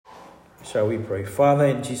Shall we pray? Father,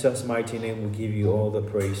 in Jesus' mighty name, we give you all the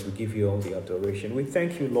praise. We give you all the adoration. We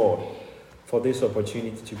thank you, Lord, for this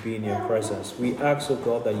opportunity to be in your presence. We ask, oh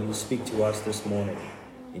God, that you speak to us this morning.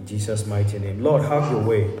 In Jesus' mighty name. Lord, have your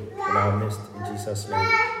way in our midst. In Jesus' name.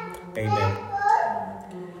 Amen.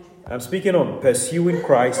 I'm speaking on pursuing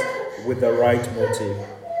Christ with the right motive.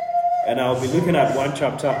 And I'll be looking at one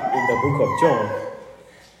chapter in the book of John.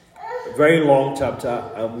 A very long chapter.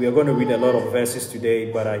 We are going to read a lot of verses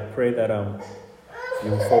today, but I pray that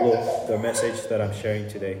you follow the message that I'm sharing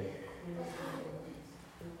today.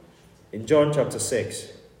 In John chapter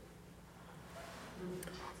 6,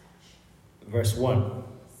 verse 1,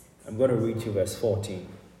 I'm going to read you verse 14.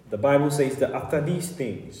 The Bible says that after these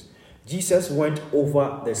things, Jesus went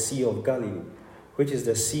over the Sea of Galilee, which is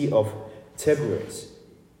the Sea of Tiberias.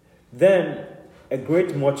 Then a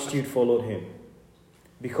great multitude followed him,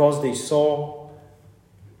 because they saw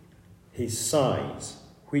his signs,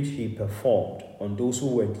 which he performed on those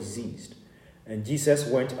who were diseased. And Jesus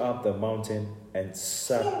went up the mountain and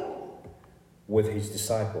sat with his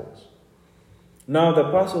disciples. Now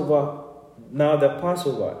the Passover,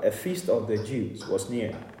 a feast of the Jews, was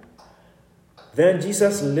near. Then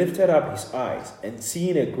Jesus lifted up his eyes, and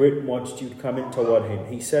seeing a great multitude coming toward him,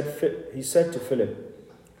 he said to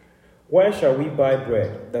Philip, "Where shall we buy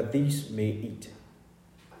bread that these may eat?"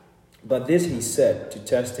 But this he said to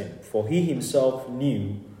test him, for he himself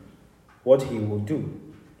knew what he would do.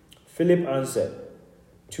 Philip answered,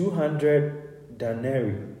 200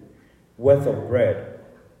 denarii worth of bread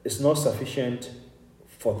is not sufficient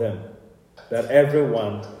for them, that every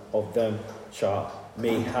one of them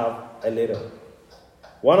may have a little.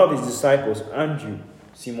 One of his disciples, Andrew,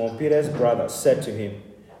 Simon Peter's brother, said to him,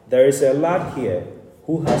 "There is a lad here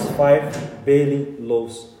who has 5 barley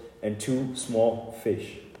loaves and 2 small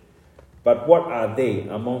fish. But what are they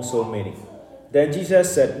among so many?" Then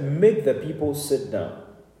Jesus said, "Make the people sit down."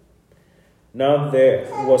 Now there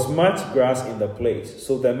was much grass in the place,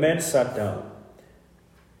 so the men sat down,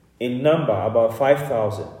 in number about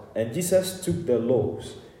 5,000. And Jesus took the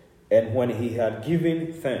loaves, and when he had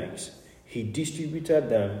given thanks, he distributed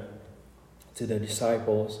them to the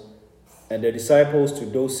disciples, and the disciples to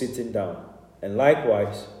those sitting down, and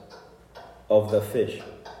likewise of the fish,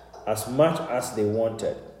 as much as they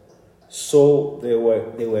wanted. So they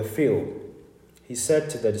were filled. He said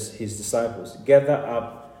to his disciples, "Gather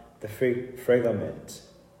up the fragments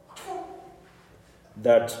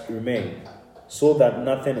that remain, so that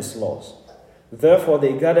nothing is lost." Therefore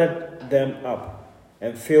they gathered them up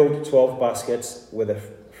and filled 12 baskets with the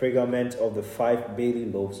fragment of the 5 barley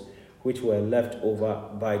loaves, which were left over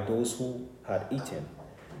by those who had eaten.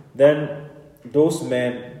 Then those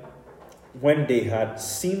men, when they had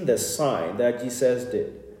seen the sign that Jesus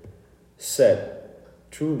did, said,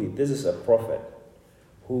 "Truly, this is a prophet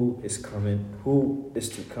who is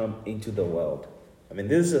to come into the world." I mean,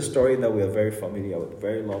 this is a story that we are very familiar with,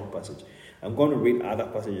 very long passage. I'm going to read other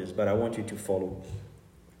passages, but I want you to follow.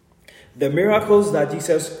 The miracles that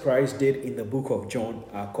Jesus Christ did in the book of John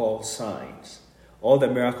are called signs. All the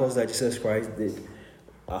miracles that Jesus Christ did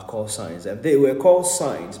are called signs. And they were called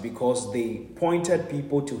signs because they pointed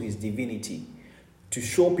people to his divinity, to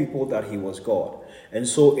show people that he was God. And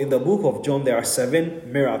so in the book of John, there are 7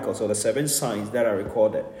 miracles, or the 7 signs that are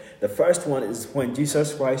recorded. The first one is when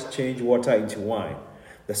Jesus Christ changed water into wine.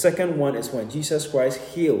 The second one is when Jesus Christ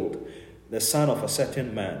healed the son of a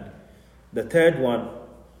certain man. The third one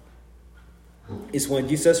is when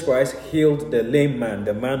Jesus Christ healed the lame man,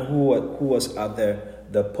 the man who was at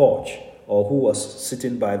the porch, or who was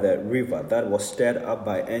sitting by the river that was stirred up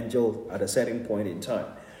by angels at a certain point in time.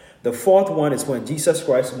 The fourth one is when Jesus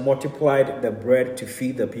Christ multiplied the bread to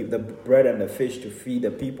feed the people, the bread and the fish to feed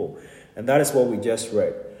the people. And that is what we just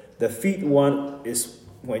read. The fifth one is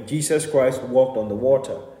when Jesus Christ walked on the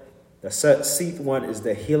water. The sixth one is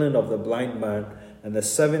the healing of the blind man. And the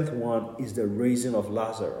 7th one is the raising of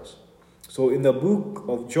Lazarus. So in the book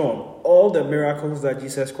of John, all the miracles that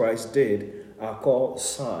Jesus Christ did are called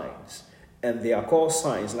signs. And they are called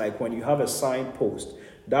signs like when you have a signpost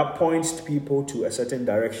that points people to a certain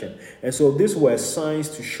direction. And so these were signs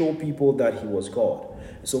to show people that he was God.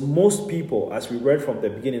 So most people, as we read from the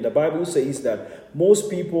beginning, the Bible says that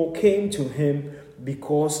most people came to him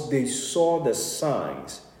because they saw the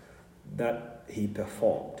signs that he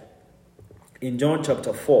performed. In John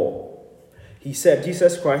chapter 4,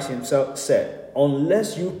 Jesus Christ himself said,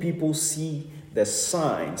 "Unless you people see the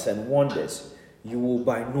signs and wonders, you will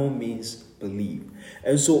by no means believe."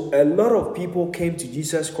 And so a lot of people came to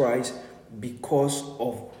Jesus Christ because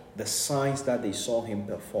of the signs that they saw him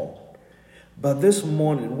perform. But this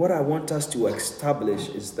morning, what I want us to establish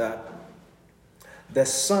is that the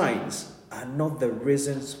signs are not the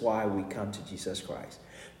reasons why we come to Jesus Christ.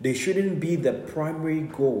 They shouldn't be the primary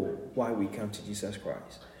goal why we come to Jesus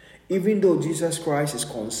Christ. Even though Jesus Christ is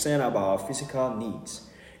concerned about our physical needs,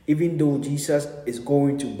 even though Jesus is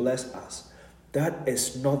going to bless us, that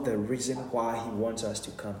is not the reason why he wants us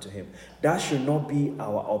to come to him. That should not be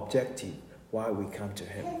our objective why we come to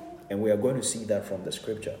him. And we are going to see that from the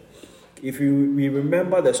scripture. If we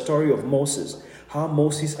remember the story of Moses, how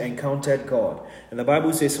Moses encountered God. And the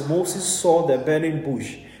Bible says Moses saw the burning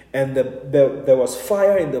bush, and there was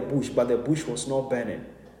fire in the bush, but the bush was not burning.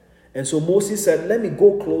 And so Moses said, let me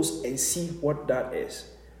go close and see what that is.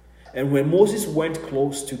 And when Moses went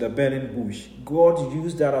close to the burning bush, God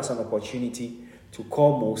used that as an opportunity to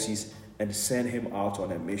call Moses and send him out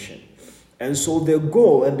on a mission. And so the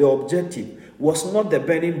goal and the objective was not the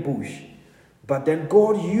burning bush, but then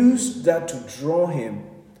God used that to draw him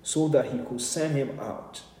so that he could send him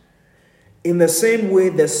out. In the same way,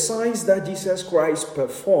 the signs that Jesus Christ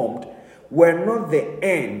performed were not the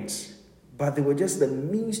end, but they were just the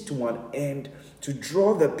means to an end to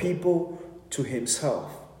draw the people to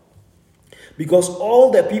himself. Because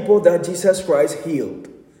all the people that Jesus Christ healed,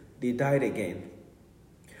 they died again.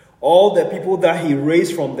 All the people that he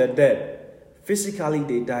raised from the dead, physically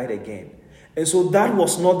they died again. And so that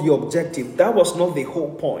was not the objective. That was not the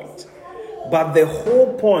whole point. But the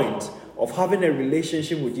whole point of having a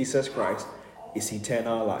relationship with Jesus Christ is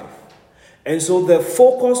eternal life. And so the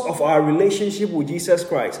focus of our relationship with Jesus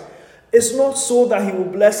Christ is not so that he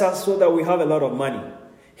will bless us so that we have a lot of money.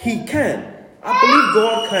 He can. I believe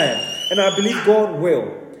God can. And I believe God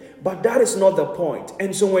will. But that is not the point.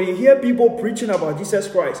 And so when you hear people preaching about Jesus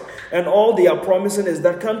Christ and all they are promising is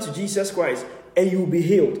that come to Jesus Christ and you will be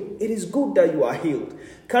healed. It is good that you are healed.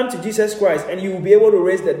 Come to Jesus Christ and you will be able to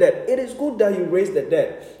raise the dead. It is good that you raise the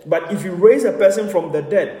dead. But if you raise a person from the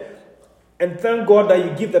dead, and thank God that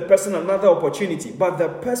you give the person another opportunity, but the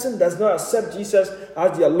person does not accept Jesus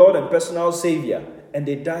as their Lord and personal Savior, and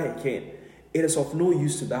they die again, it is of no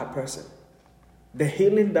use to that person. The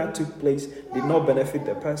healing that took place did not benefit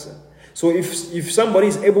the person. So if somebody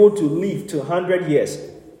is able to live to 100 years,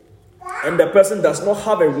 and the person does not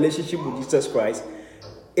have a relationship with Jesus Christ,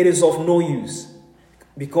 it is of no use.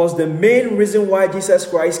 Because the main reason why Jesus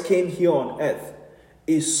Christ came here on earth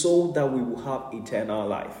is so that we will have eternal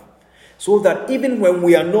life. So that even when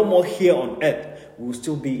we are no more here on earth, we will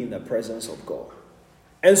still be in the presence of God.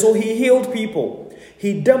 And so he healed people.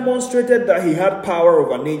 He demonstrated that he had power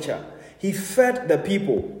over nature. He fed the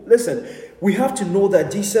people. Listen, we have to know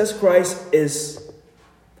that Jesus Christ is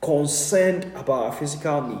concerned about our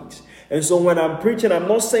physical needs. And so when I'm preaching, I'm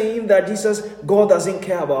not saying that God doesn't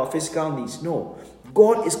care about our physical needs. No.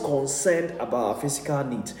 God is concerned about our physical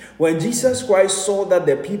needs. When Jesus Christ saw that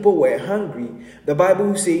the people were hungry, the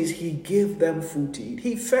Bible says he gave them food to eat.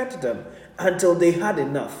 He fed them until they had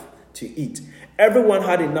enough to eat. Everyone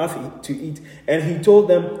had enough to eat. And he told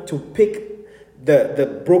them to pick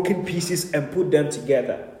the broken pieces and put them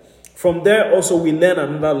together. From there also we learn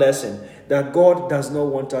another lesson, that God does not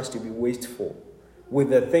want us to be wasteful with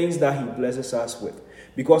the things that he blesses us with.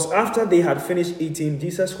 Because after they had finished eating,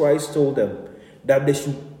 Jesus Christ told them that they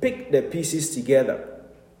should pick the pieces together.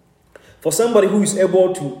 For somebody who is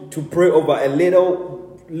able to pray over a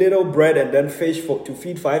little bread and then fish to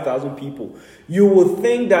feed 5,000 people, you would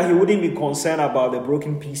think that he wouldn't be concerned about the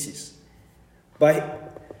broken pieces. But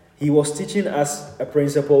he was teaching us a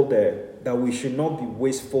principle there, that we should not be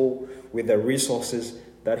wasteful with the resources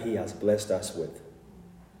that he has blessed us with.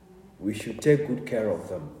 We should take good care of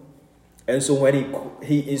them. And so when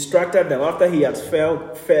he instructed them, after he had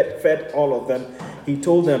fed all of them, he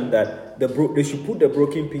told them that they should put the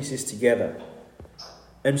broken pieces together.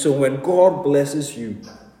 And so when God blesses you,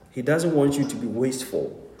 he doesn't want you to be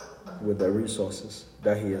wasteful with the resources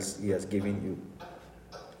that he has given you.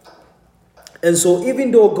 And so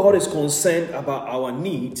even though God is concerned about our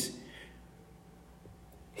needs,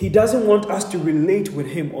 he doesn't want us to relate with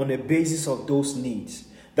him on the basis of those needs.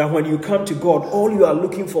 That when you come to God, all you are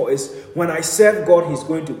looking for is, when I serve God, he's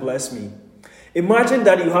going to bless me. Imagine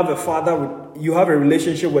that you have a father, you have a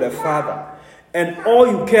relationship with a father, and all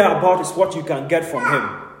you care about is what you can get from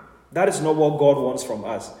him. That is not what God wants from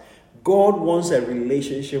us. God wants a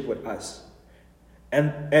relationship with us.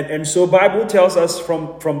 And so Bible tells us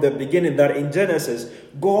from the beginning that in Genesis,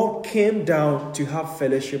 God came down to have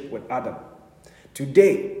fellowship with Adam.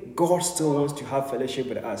 Today, God still wants to have fellowship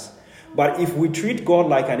with us. But if we treat God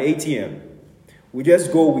like an ATM, we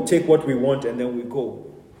just go, we take what we want, and then we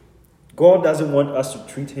go. God doesn't want us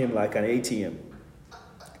to treat him like an ATM.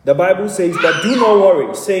 The Bible says, but do not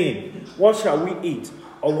worry, saying, what shall we eat?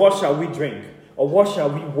 Or what shall we drink? Or what shall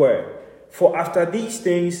we wear? For after these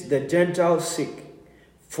things the Gentiles seek.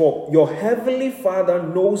 For your heavenly Father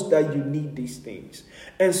knows that you need these things.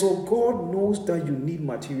 And so God knows that you need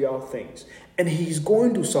material things. And He's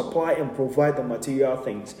going to supply and provide the material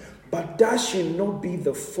things. But that should not be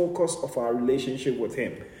the focus of our relationship with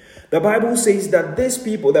Him. The Bible says that these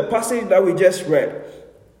people, the passage that we just read,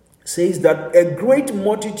 says that a great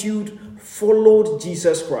multitude followed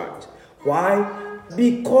Jesus Christ. Why?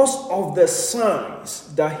 Because of the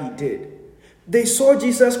signs that He did. They saw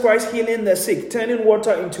Jesus Christ healing the sick, turning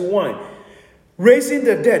water into wine, raising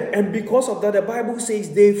the dead. And because of that, the Bible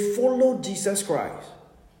says they followed Jesus Christ.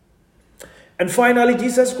 And finally,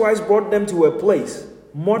 Jesus Christ brought them to a place,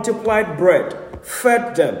 multiplied bread,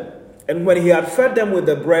 fed them. And when He had fed them with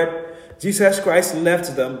the bread, Jesus Christ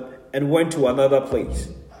left them and went to another place.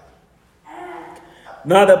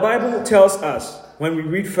 Now, the Bible tells us, when we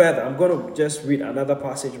read further, I'm going to just read another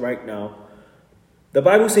passage right now. The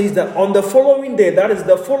Bible says that on the following day, that is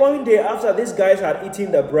the following day after these guys had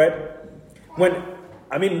eaten the bread, when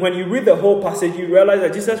you read the whole passage, you realize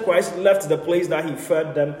that Jesus Christ left the place that He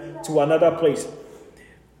fed them to another place.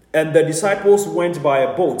 And the disciples went by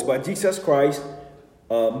a boat, but Jesus Christ,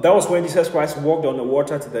 that was when Jesus Christ walked on the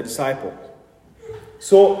water to the disciples.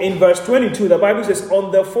 So in verse 22, the Bible says,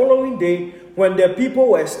 on the following day, when the people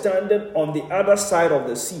were standing on the other side of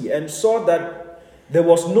the sea and saw that there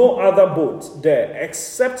was no other boat there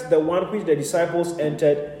except the one which the disciples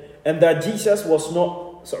entered, and that Jesus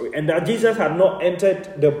had not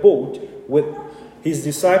entered the boat with His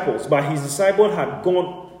disciples, but His disciples had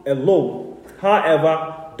gone alone.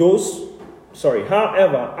 However,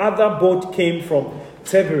 other boat came from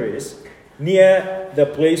Tiberias, near the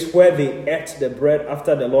place where they ate the bread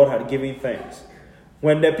after the Lord had given thanks.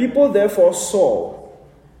 When the people therefore saw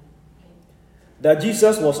that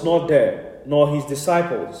Jesus was not there, nor His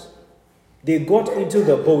disciples, they got into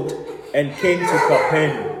the boat and came to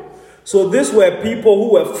Capernaum. So these were people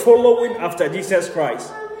who were following after Jesus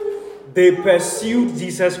Christ. They pursued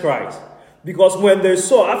Jesus Christ. Because when they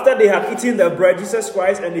saw, after they had eaten the bread, Jesus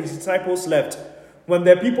Christ and His disciples left. When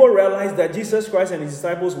the people realized that Jesus Christ and His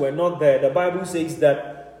disciples were not there, the Bible says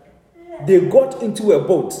that they got into a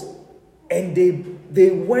boat and they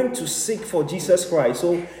went to seek for Jesus Christ.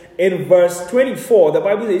 So in verse 24, the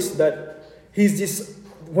Bible says that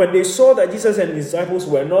when they saw that Jesus and His disciples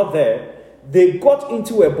were not there, they got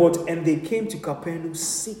into a boat and they came to Capernaum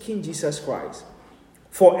seeking Jesus Christ.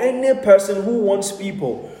 For any person who wants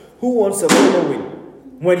people, who wants a following,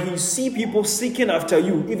 when you see people seeking after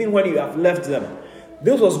you, even when you have left them,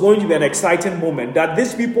 this was going to be an exciting moment, that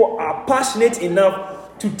these people are passionate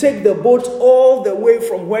enough to take the boat all the way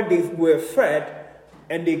from where they were fed,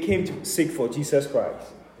 and they came to seek for Jesus Christ.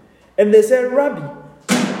 And they said, Rabbi,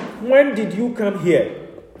 when did you come here?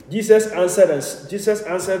 Jesus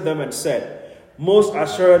answered them and said, most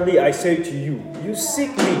assuredly I say to you, you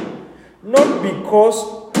seek me, not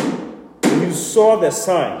because you saw the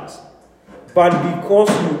signs, but because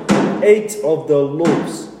you ate of the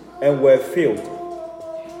loaves and were filled.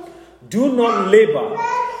 Do not labor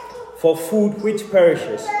for food which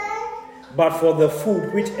perishes, but for the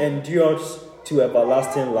food which endures to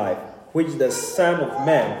everlasting life, which the Son of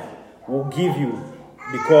Man will give you,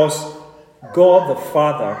 because God the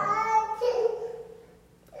Father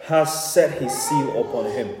has set His seal upon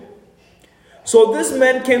Him. So these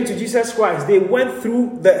men came to Jesus Christ. They went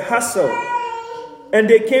through the hassle and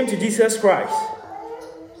they came to Jesus Christ.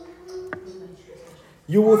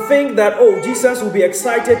 You will think that, Jesus will be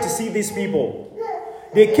excited to see these people.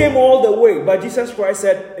 They came all the way, but Jesus Christ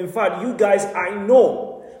said, in fact, you guys, I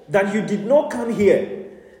know that you did not come here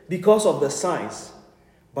because of the signs,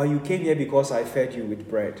 but you came here because I fed you with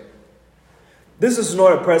bread. This is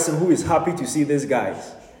not a person who is happy to see these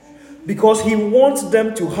guys, because he wants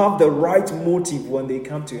them to have the right motive when they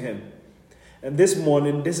come to him. And this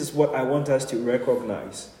morning, this is what I want us to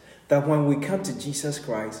recognize, that when we come to Jesus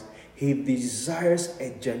Christ, He desires a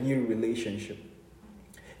genuine relationship.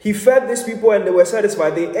 He fed these people and they were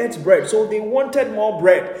satisfied. They ate bread, so they wanted more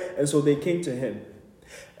bread, and so they came to Him.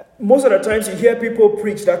 Most of the times you hear people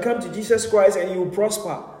preach that come to Jesus Christ and you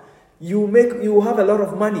prosper. You have a lot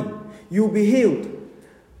of money. You'll be healed.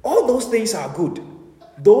 All those things are good.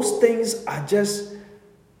 Those things are just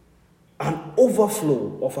an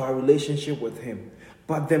overflow of our relationship with Him.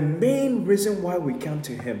 But the main reason why we come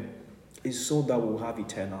to Him is so that we'll have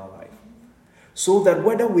eternal life. So that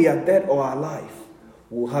whether we are dead or alive,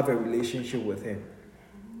 we'll have a relationship with Him.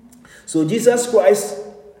 So Jesus Christ,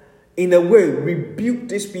 in a way, rebuked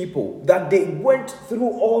these people that they went through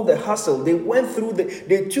all the hassle.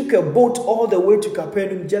 They took a boat all the way to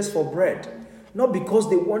Capernaum just for bread. Not because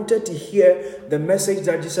they wanted to hear the message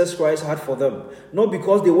that Jesus Christ had for them. Not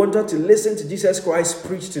because they wanted to listen to Jesus Christ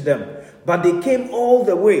preach to them. But they came all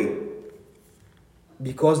the way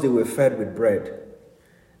because they were fed with bread.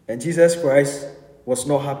 And Jesus Christ was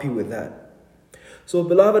not happy with that. So,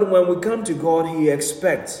 beloved, when we come to God, He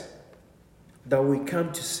expects that we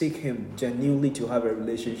come to seek Him genuinely, to have a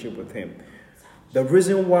relationship with Him. The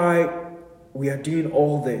reason why we are doing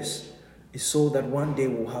all this is so that one day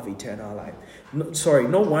we'll have eternal life.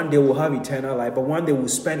 Not one day we'll have eternal life, but one day we'll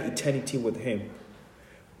spend eternity with Him.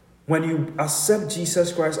 When you accept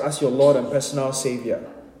Jesus Christ as your Lord and personal Savior,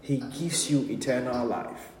 He gives you eternal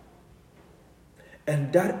life.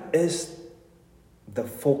 And that is the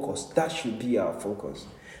focus. That should be our focus.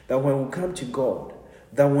 That when we come to God,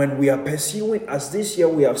 that when we are pursuing, as this year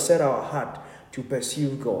we have set our heart to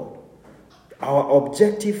pursue God, our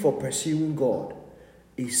objective for pursuing God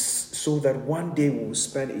is so that one day we will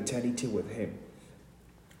spend eternity with Him.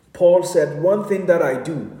 Paul said, one thing that I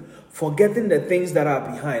do, forgetting the things that are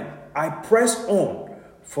behind, I press on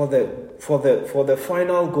for the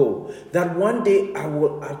final goal, that one day I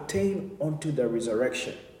will attain unto the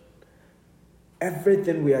resurrection.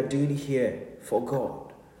 Everything we are doing here for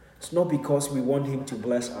God, it's not because we want Him to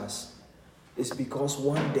bless us. It's because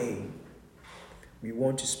one day we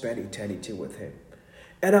want to spend eternity with Him.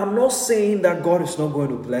 And I'm not saying that God is not going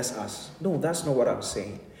to bless us. No, that's not what I'm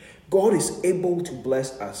saying. God is able to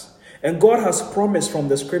bless us. And God has promised from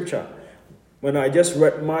the scripture. When I just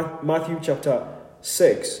read Matthew chapter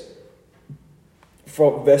 6,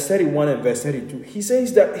 from verse 31 and verse 32, He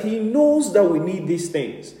says that He knows that we need these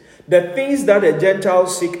things. The things that the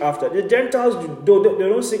Gentiles seek after. The Gentiles, they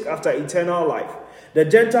don't seek after eternal life. The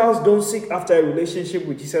Gentiles don't seek after a relationship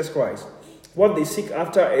with Jesus Christ. What they seek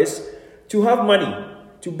after is to have money,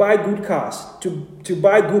 to buy good cars, to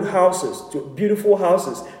buy good houses, beautiful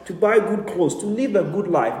houses, to buy good clothes, to live a good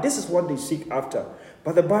life. This is what they seek after.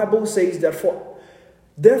 But the Bible says that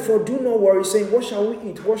therefore do not worry, saying, what shall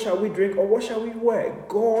we eat, what shall we drink, or what shall we wear?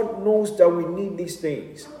 God knows that we need these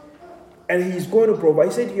things. And He's going to provide.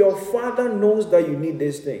 He said, your Father knows that you need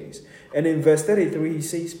these things. And in verse 33, He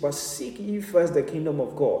says, but seek ye first the kingdom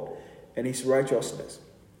of God and His righteousness,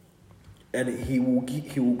 and He will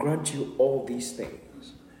grant you all these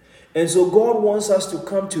things. And so God wants us to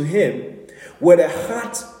come to Him with a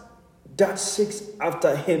heart that seeks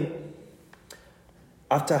after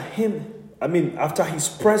His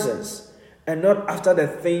presence, and not after the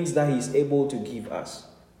things that He's able to give us.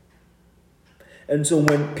 And so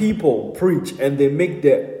when people preach and they make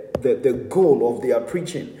the goal of their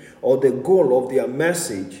preaching or the goal of their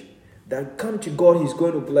message that come to God, He's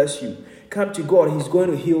going to bless you. Come to God, He's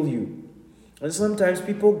going to heal you. And sometimes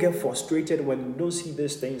people get frustrated when they don't see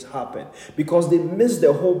these things happen because they miss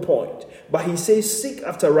the whole point. But He says, seek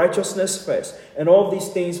after righteousness first, and all these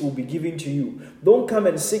things will be given to you. Don't come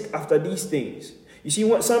and seek after these things. You see,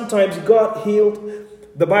 what sometimes God healed,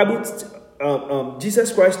 the Bible,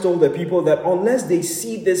 Jesus Christ told the people that unless they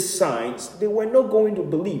see these signs, they were not going to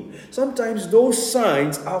believe. Sometimes those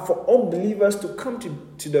signs are for unbelievers to come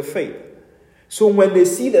to the faith. So when they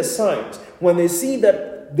see the signs, when they see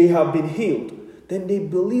that they have been healed, then they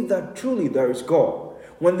believe that truly there is God.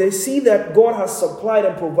 When they see that God has supplied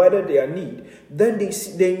and provided their need, then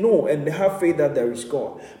they know and they have faith that there is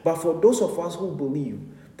God. But for those of us who believe,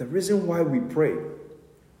 the reason why we pray,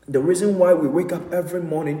 the reason why we wake up every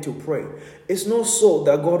morning to pray, it's not so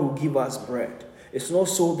that God will give us bread. It's not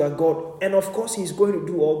so that God, and of course He's going to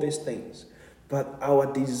do all these things. But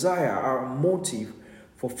our desire, our motive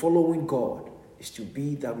for following God is to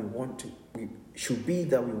be that we should be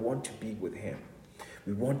that we want to be with Him.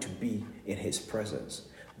 We want to be in His presence.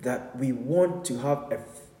 That we want to have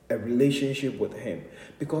a relationship with Him.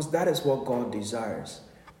 Because that is what God desires.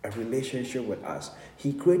 A relationship with us.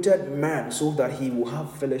 He created man so that he will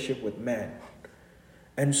have fellowship with man.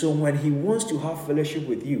 And so when He wants to have fellowship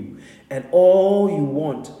with you, and all you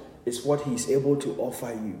want is what He's able to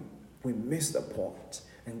offer you, we miss the point.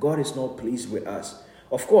 And God is not pleased with us.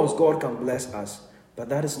 Of course, God can bless us, but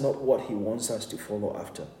that is not what He wants us to follow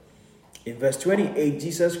after. In verse 28,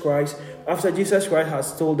 after Jesus Christ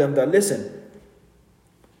has told them that, listen,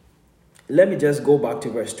 let me just go back to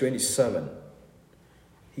verse 27.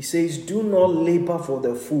 He says, do not labor for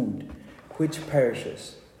the food which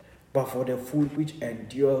perishes, but for the food which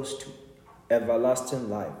endures to everlasting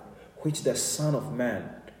life, which the Son of Man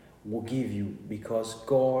will give you, because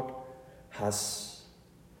God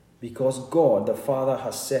the Father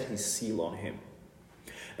has set His seal on Him.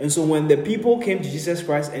 And so when the people came to Jesus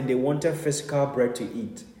Christ and they wanted physical bread to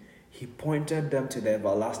eat, He pointed them to the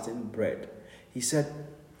everlasting bread. He said,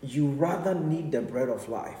 you rather need the bread of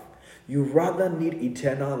life. You rather need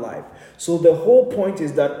eternal life. So the whole point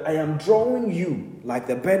is that I am drawing you like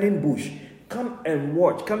the burning bush. Come and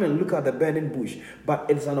watch. Come and look at the burning bush. But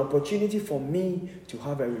it's an opportunity for me to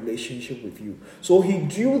have a relationship with you. So he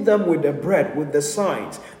drew them with the bread, with the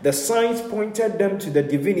signs. The signs pointed them to the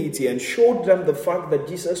divinity and showed them the fact that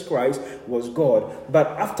Jesus Christ was God. But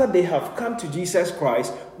after they have come to Jesus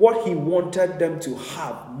Christ, what he wanted them to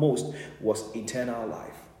have most was eternal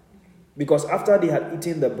life. Because after they had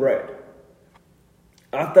eaten the bread,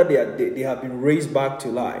 after they have been raised back to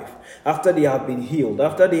life, after they have been healed,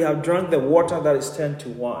 after they have drunk the water that is turned to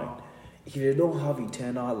wine, if they don't have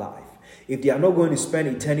eternal life, if they are not going to spend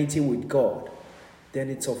eternity with God, then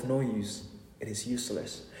it's of no use. It is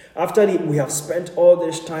useless. After we have spent all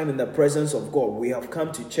this time in the presence of God, we have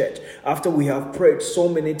come to church, after we have prayed so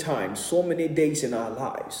many times, so many days in our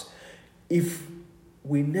lives, if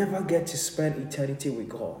we never get to spend eternity with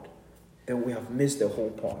God, then we have missed the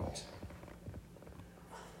whole point.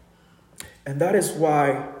 And that is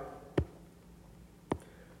why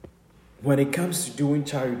when it comes to doing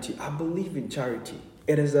charity, I believe in charity.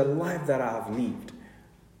 It is a life that I have lived.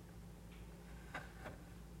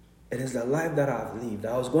 It is the life that I have lived.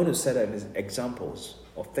 I was going to set examples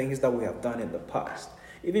of things that we have done in the past,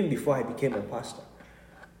 even before I became a pastor.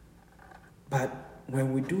 But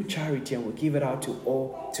when we do charity and we give it out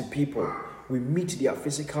to people, we meet their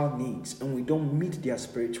physical needs and we don't meet their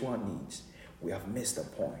spiritual needs. We have missed the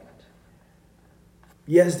point.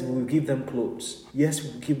 Yes, we will give them clothes. Yes, we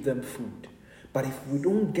will give them food. But if we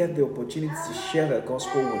don't get the opportunity to share the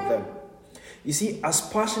gospel with them, you see, as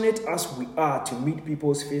passionate as we are to meet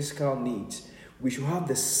people's physical needs, we should have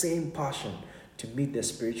the same passion to meet their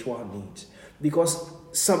spiritual needs. Because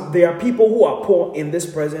there are people who are poor in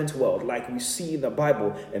this present world, like we see in the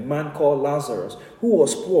Bible, a man called Lazarus, who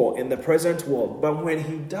was poor in the present world. But when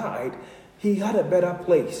he died, he had a better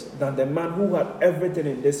place than the man who had everything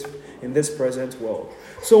in this present world.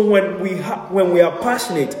 So when we are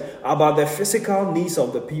passionate about the physical needs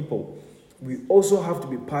of the people, we also have to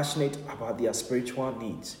be passionate about their spiritual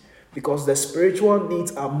needs, because the spiritual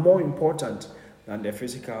needs are more important than the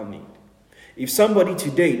physical need. If somebody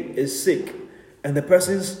today is sick and the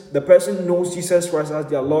person knows Jesus Christ as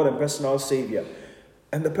their Lord and personal Savior,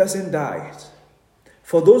 and the person dies,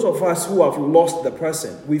 for those of us who have lost the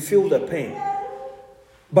person, we feel the pain.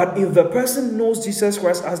 But if the person knows Jesus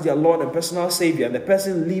Christ as their Lord and personal Savior, and the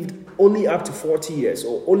person lived only up to 40 years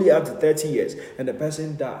or only up to 30 years, and the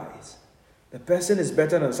person dies, the person is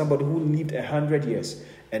better than somebody who lived 100 years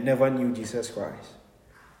and never knew Jesus Christ,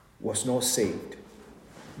 was not saved.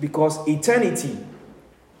 Because eternity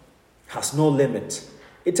has no limit.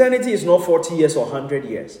 Eternity is not 40 years or 100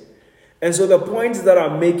 years. And so the point that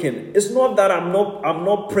I'm making is not that I'm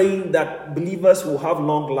not praying that believers will have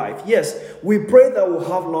long life. Yes, we pray that we'll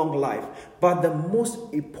have long life. But the most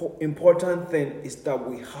important thing is that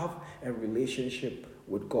we have a relationship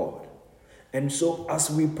with God. And so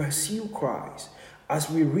as we pursue Christ, as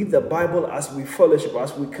we read the Bible, as we fellowship,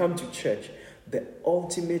 as we come to church, the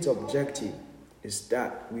ultimate objective is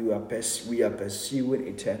that we are pursuing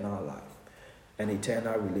eternal life, an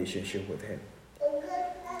eternal relationship with Him.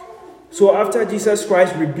 So after Jesus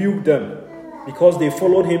Christ rebuked them because they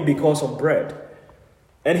followed Him because of bread,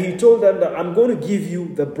 and He told them that I'm going to give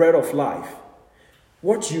you the bread of life.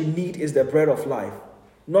 What you need is the bread of life,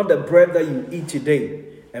 not the bread that you eat today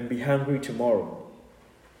and be hungry tomorrow.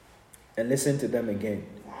 And listen to them again.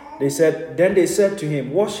 Then they said to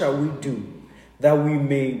Him, what shall we do that we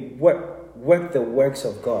may work the works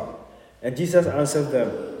of God? And Jesus answered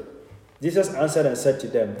and said to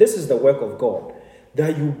them, this is the work of God,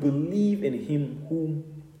 that you believe in Him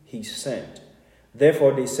whom He sent.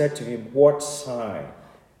 Therefore they said to Him, what sign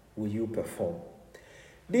will you perform?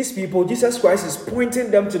 These people, Jesus Christ is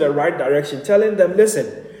pointing them to the right direction, telling them,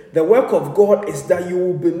 listen, the work of God is that you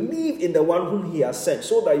will believe in the one whom He has sent,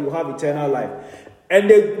 so that you have eternal life. And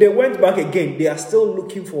they went back again. They are still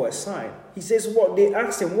looking for a sign. He says, what? They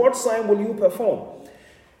asked Him, what sign will you perform?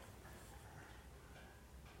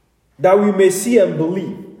 That we may see and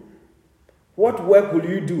believe. What work will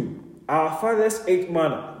you do? Our fathers ate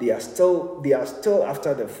manna. They are still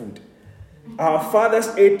after the food. Our fathers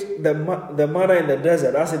ate the manna in the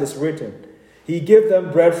desert, as it is written. He gave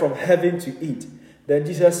them bread from heaven to eat. Then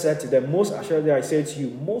Jesus said to them, most assuredly I say to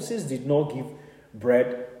you, Moses did not give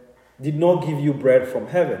you bread from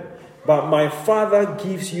heaven, but my Father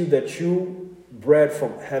gives you the true bread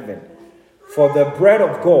from heaven. For the bread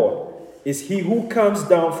of God is He who comes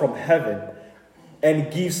down from heaven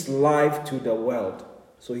and gives life to the world.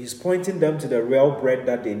 So He's pointing them to the real bread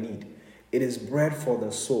that they need. It is bread for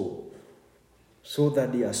the soul, so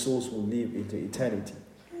that their souls will live into eternity.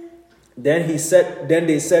 Then they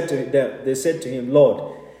said to him,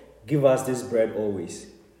 Lord, give us this bread always.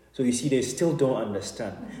 So you see, they still don't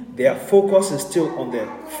understand. Their focus is still on their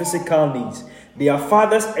physical needs. Their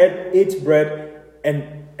fathers ate bread,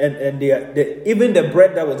 and even the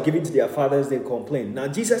bread that was given to their fathers, they complained. Now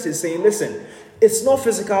Jesus is saying, listen, it's not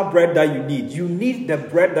physical bread that you need. You need the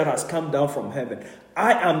bread that has come down from heaven.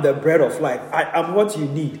 I am the bread of life. I am what you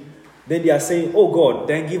need. Then they are saying, oh God,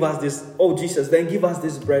 then give us this. Oh Jesus, then give us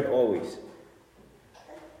this bread always.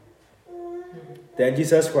 Then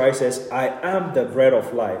Jesus Christ says, I am the bread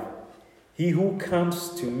of life. He who comes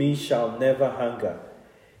to me shall never hunger.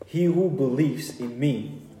 He who believes in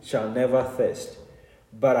me shall never thirst.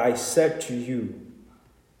 But I said to you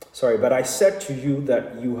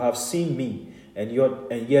that you have seen me, and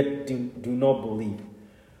yet do not believe.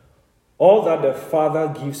 All that the Father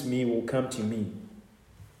gives me will come to me,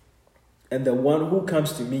 and the one who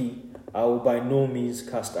comes to me I will by no means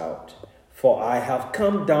cast out. For I have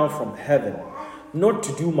come down from heaven, not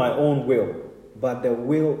to do my own will, but the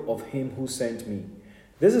will of him who sent me.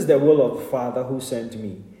 This is the will of the Father who sent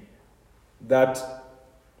me, that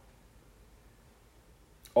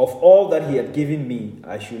of all that he had given me,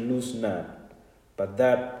 I should lose none, but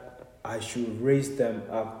that I should raise them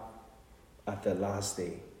up at the last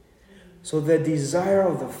day. So the desire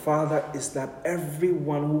of the Father is that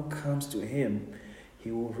everyone who comes to him,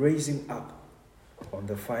 he will raise him up on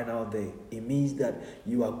the final day. It means that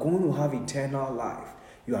you are going to have eternal life.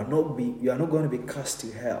 You are not going to be cast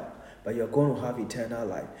to hell, but you are going to have eternal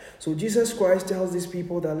life. So Jesus Christ tells these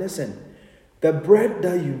people that, listen, the bread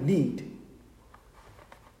that you need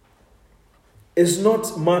is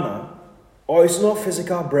not manna, or it's not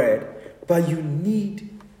physical bread, but you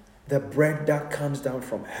need the bread that comes down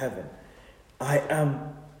from heaven. I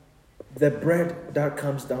am the bread that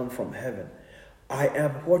comes down from heaven. I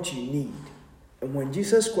am what you need. And when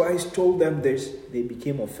Jesus Christ told them this, they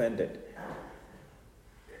became offended.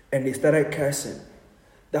 And they started cursing.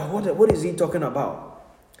 That what is he talking about?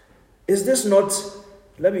 Is this not...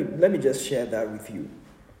 Let me just share that with you.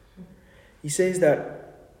 He says that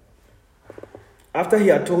after he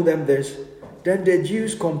had told them this, then the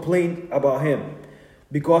Jews complained about him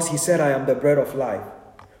because he said, I am the bread of life,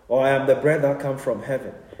 or I am the bread that comes from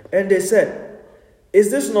heaven. And they said,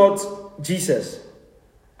 is this not Jesus,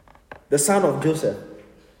 the son of Joseph,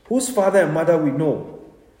 whose father and mother we know?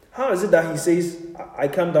 How is it that he says, I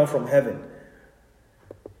come down from heaven?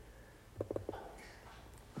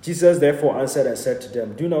 Jesus therefore answered and said to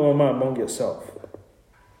them, do not murmur among yourselves.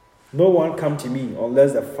 No one come to me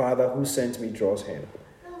unless the Father who sent me draws him.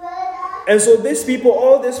 And so these people,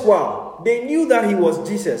 all this while, they knew that he was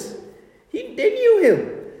Jesus. They knew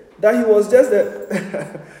him. That he was just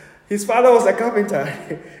his father was a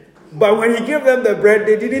carpenter. But when he gave them the bread,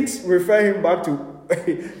 they didn't refer him back to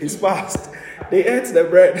his past. They ate the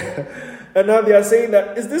bread. And now they are saying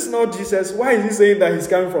that, is this not Jesus? Why is he saying that he's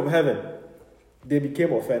coming from heaven? They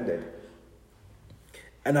became offended.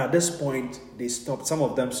 And at this point, some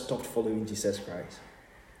of them stopped following Jesus Christ.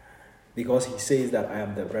 Because he says that I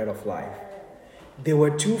am the bread of life. They were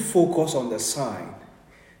too focused on the sign.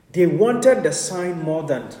 They wanted the sign more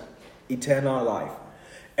than eternal life.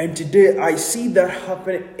 And today I see that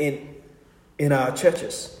happen in our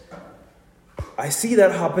churches. I see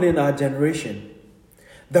that happen in our generation.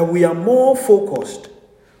 That we are more focused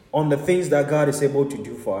on the things that God is able to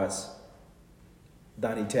do for us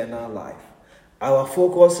than eternal life. Our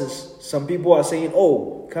focus is, some people are saying,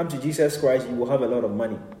 oh, come to Jesus Christ, you will have a lot of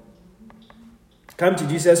money. Come to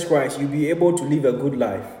Jesus Christ, you'll be able to live a good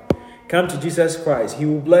life. Come to Jesus Christ, he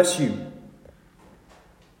will bless you.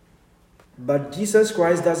 But Jesus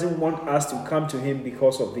Christ doesn't want us to come to him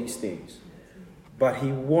because of these things. But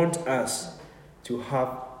he wants us to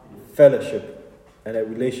have fellowship and a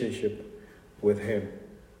relationship with him.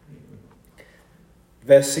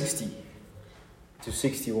 Verse 60 to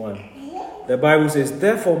 61. The Bible says,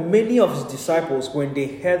 therefore many of his disciples, when they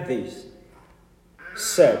heard this,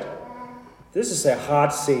 said, this is a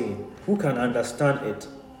hard saying. Who can understand it?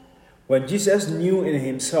 When Jesus knew in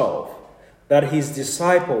himself that his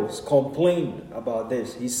disciples complained about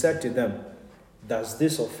this, he said to them, does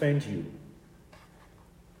this offend you?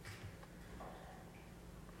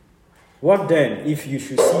 What then if you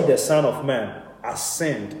should see the Son of Man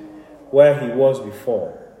ascend where he was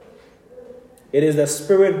before? It is the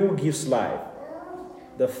Spirit who gives life.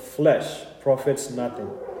 The flesh profits nothing.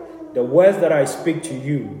 The words that I speak to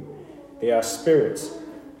you, they are spirits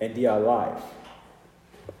and they are life.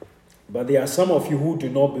 But there are some of you who do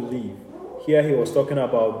not believe. Here he was talking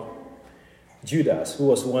about Judas, who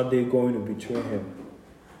was one day going to betray him.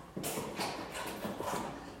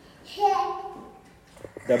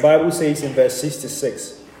 The Bible says in verse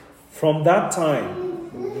 66, from that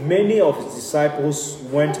time, many of his disciples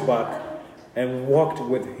went back and walked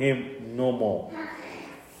with him no more.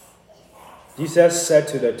 Jesus said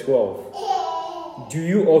to the 12, do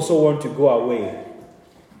you also want to go away?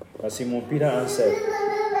 But Simon Peter answered,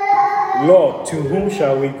 Lord, to whom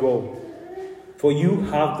shall we go? For you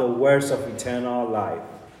have the words of eternal life.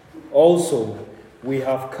 Also, we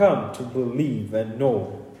have come to believe and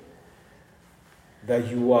know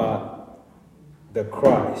that you are the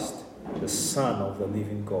Christ, the Son of the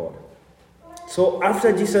living God. So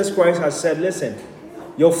after Jesus Christ has said, listen,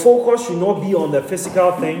 your focus should not be on the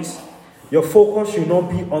physical things. Your focus should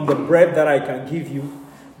not be on the bread that I can give you.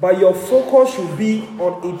 But your focus should be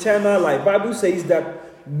on eternal life. The Bible says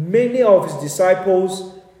that many of his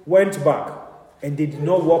disciples went back and they did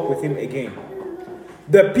not walk with him again.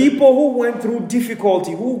 The people who went through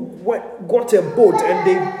difficulty, got a boat and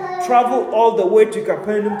they traveled all the way to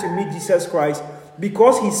Capernaum to meet Jesus Christ,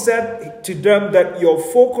 because he said to them that your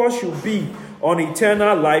focus should be on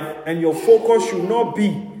eternal life and your focus should not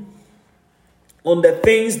be on the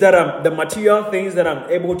things the material things that I'm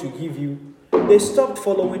able to give you. They stopped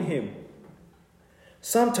following him.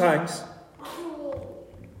 Sometimes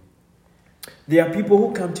there are people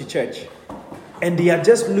who come to church and they are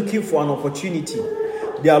just looking for an opportunity.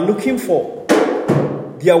 They are waiting for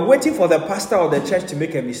the pastor or the church to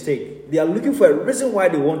make a mistake. They are looking for a reason why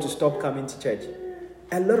they want to stop coming to church.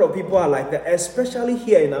 A lot of people are like that, especially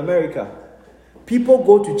here in America. People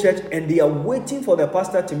go to church and they are waiting for the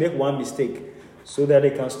pastor to make one mistake so that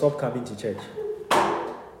they can stop coming to church.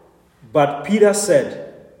 But Peter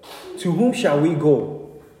said, to whom shall we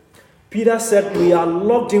go? Peter said, we are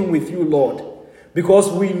locked in with you, Lord,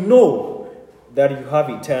 because we know that you have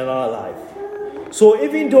eternal life. So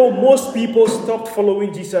even though most people stopped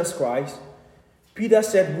following Jesus Christ, Peter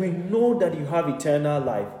said, we know that you have eternal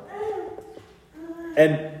life.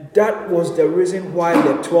 And that was the reason why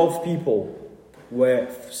the 12 people were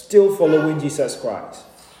still following Jesus Christ.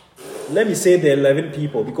 Let me say the 11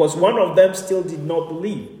 people, because one of them still did not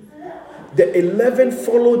believe. The 11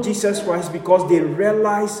 followed Jesus Christ because they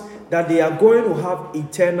realized that they are going to have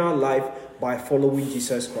eternal life by following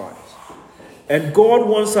Jesus Christ. And God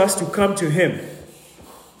wants us to come to him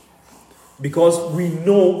because we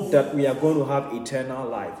know that we are going to have eternal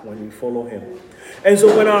life when we follow him. And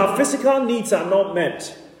so when our physical needs are not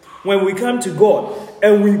met, when we come to God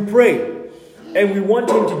and we pray and we want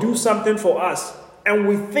him to do something for us, and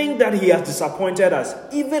we think that he has disappointed us,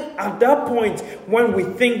 even at that point when we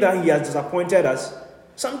think that he has disappointed us,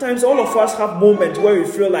 sometimes all of us have moments where we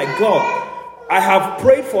feel like, God, I have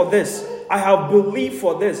prayed for this, I have believed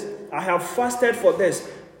for this, I have fasted for this,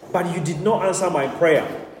 but you did not answer my prayer.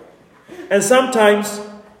 And sometimes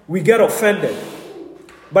we get offended.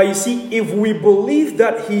 But you see, if we believe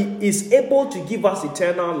that he is able to give us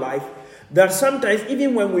eternal life, that sometimes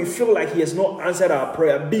even when we feel like he has not answered our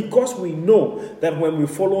prayer, because we know that when we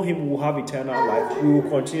follow him, we will have eternal life, we will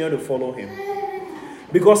continue to follow him.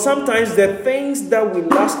 Because sometimes the things that we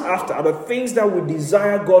lust after, the things that we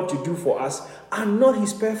desire God to do for us, are not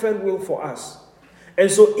his perfect will for us. And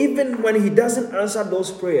so even when he doesn't answer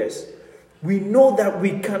those prayers, we know that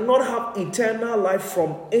we cannot have eternal life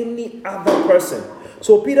from any other person.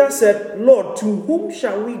 So Peter said, Lord, to whom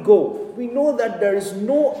shall we go? We know that there is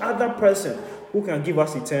no other person who can give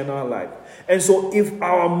us eternal life. And so if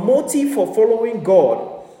our motive for following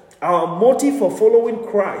God, our motive for following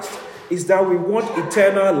Christ is that we want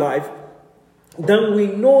eternal life, then we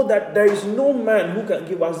know that there is no man who can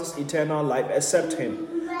give us this eternal life except him.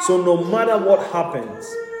 So no matter what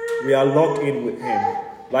happens, we are locked in with him.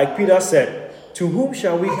 Like Peter said, to whom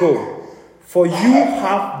shall we go? For you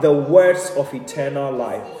have the words of eternal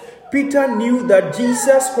life. Peter knew that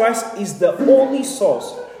Jesus Christ is the only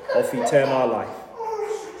source of eternal life.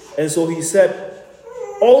 And so he said,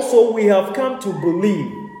 also we have come to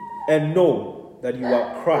believe and know that you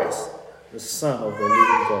are Christ, the Son of the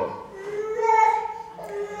living God.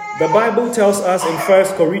 The Bible tells us in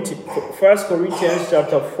 1 Corinthians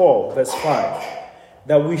chapter 4, verse 5,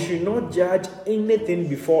 that we should not judge anything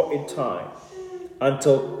before its time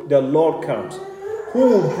until the Lord comes, who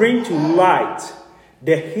will bring to light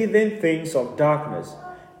the hidden things of darkness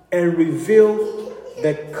and reveal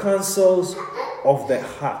the counsels of the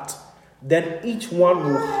heart. Then each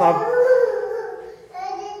one's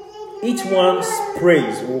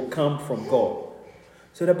praise will come from God.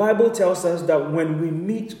 So the Bible tells us that when we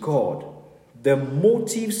meet God, the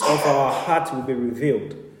motives of our heart will be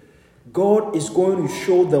revealed. God is going to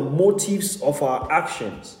show the motives of our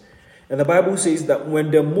actions. And the Bible says that when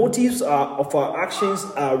the motives of our actions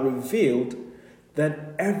are revealed,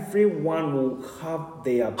 then everyone will have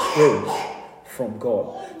their praise from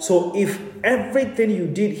God. So if everything you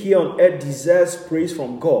did here on earth deserves praise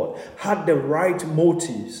from God, had the right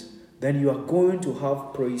motives, then you are going to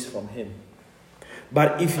have praise from Him.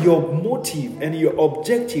 But if your motive and your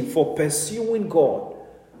objective for pursuing God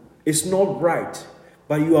is not right,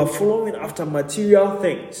 but you are following after material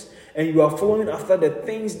things, and you are following after the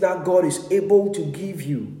things that God is able to give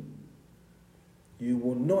you, you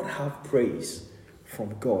will not have praise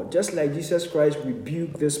from God. Just like Jesus Christ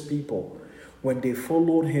rebuked these people when they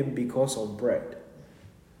followed Him because of bread.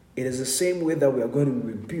 It is the same way that we are going to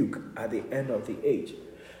rebuke at the end of the age.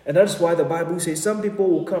 And that's why the Bible says some people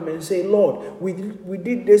will come and say, Lord, we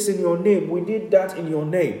did this in your name, we did that in your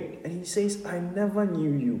name. And He says, I never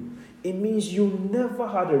knew you. It means you never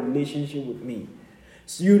had a relationship with me.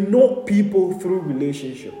 So you know people through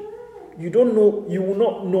relationship. You will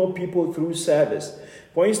not know people through service.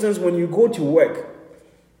 For instance, when you go to work,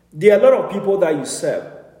 there are a lot of people that you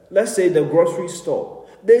serve. Let's say the grocery store.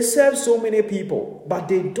 They serve so many people, but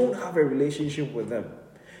they don't have a relationship with them.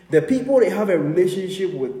 The people they have a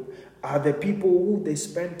relationship with are the people who they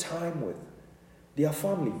spend time with. Their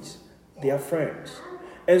families, their friends.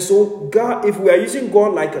 And so God, if we are using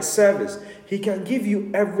God like a service, He can give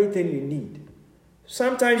you everything you need.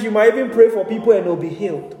 Sometimes you might even pray for people and they'll be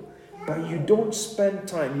healed. But you don't spend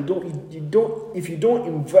time. If you don't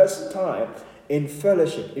invest time in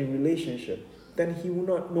fellowship, in relationship, then He will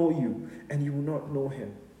not know you and you will not know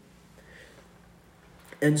Him.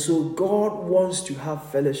 And so God wants to have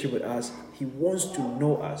fellowship with us. He wants to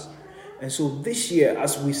know us. And so this year,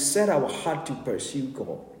 as we set our heart to pursue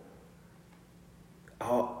God,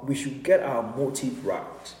 we should get our motive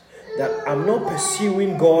right. That I'm not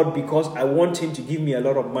pursuing God because I want Him to give me a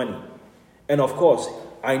lot of money. And of course,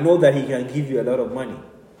 I know that He can give you a lot of money.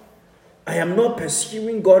 I am not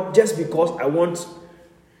pursuing God just because I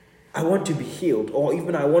want to be healed, or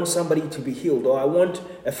even I want somebody to be healed, or I want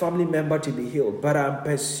a family member to be healed. But I'm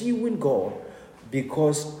pursuing God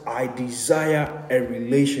because I desire a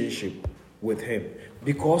relationship with Him,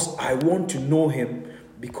 because I want to know Him,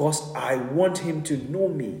 because I want Him to know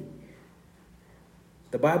me.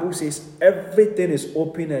 The Bible says everything is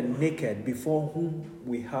open and naked before whom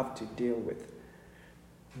we have to deal with.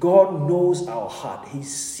 God knows our heart. He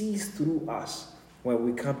sees through us when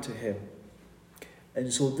we come to Him.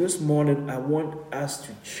 And so this morning, I want us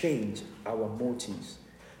to change our motives.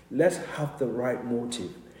 Let's have the right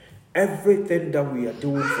motive. Everything that we are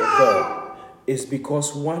doing for God is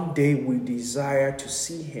because one day we desire to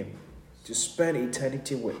see Him, to spend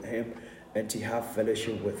eternity with Him, and to have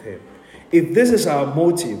fellowship with Him. If this is our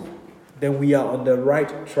motive, then we are on the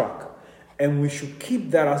right track. And we should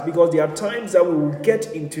keep that as, because there are times that we will get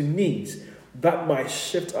into needs that might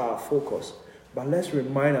shift our focus. But let's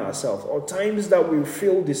remind ourselves, or times that we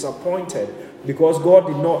feel disappointed because God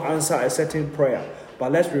did not answer a certain prayer.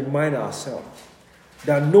 But let's remind ourselves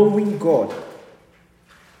that knowing God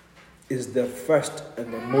is the first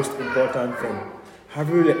and the most important thing.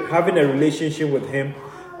 Having a relationship with Him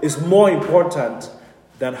is more important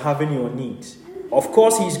than having your needs. Of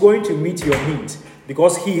course, He's going to meet your needs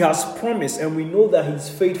because He has promised, and we know that He's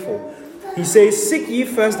faithful. He says, seek ye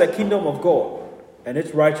first the kingdom of God and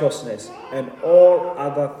its righteousness, and all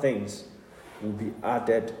other things will be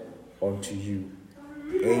added unto you.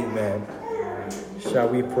 Amen. Shall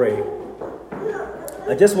we pray?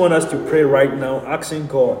 I just want us to pray right now, asking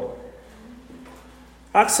God,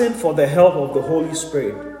 asking for the help of the Holy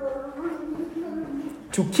Spirit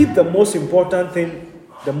to keep the most important thing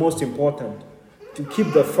the most important, to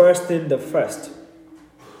keep the first thing the first.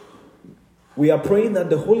 We are praying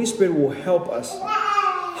that the Holy Spirit will help us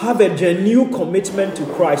have a genuine commitment to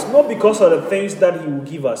Christ, not because of the things that He will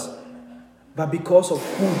give us, but because of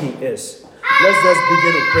who He is. Let's just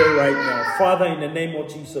begin to pray right now. Father, in the name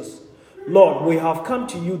of Jesus, Lord, we have come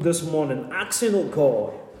to you this morning asking, oh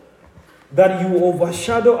God, that you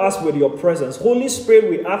overshadow us with your presence. Holy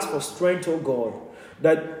Spirit, we ask for strength, oh God,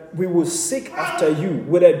 that we will seek after you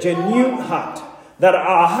with a genuine heart, that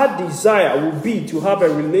our heart desire will be to have a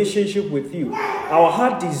relationship with you. Our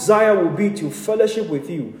heart desire will be to fellowship with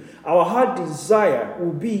you. Our heart desire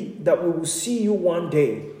will be that we will see you one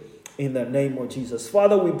day in the name of Jesus.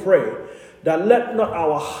 Father, we pray that let not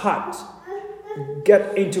our heart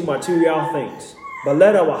get into material things, but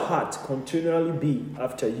let our heart continually be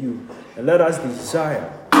after you, and let us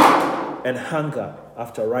desire and hunger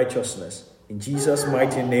after righteousness. In Jesus'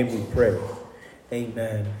 mighty name we pray.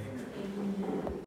 Amen.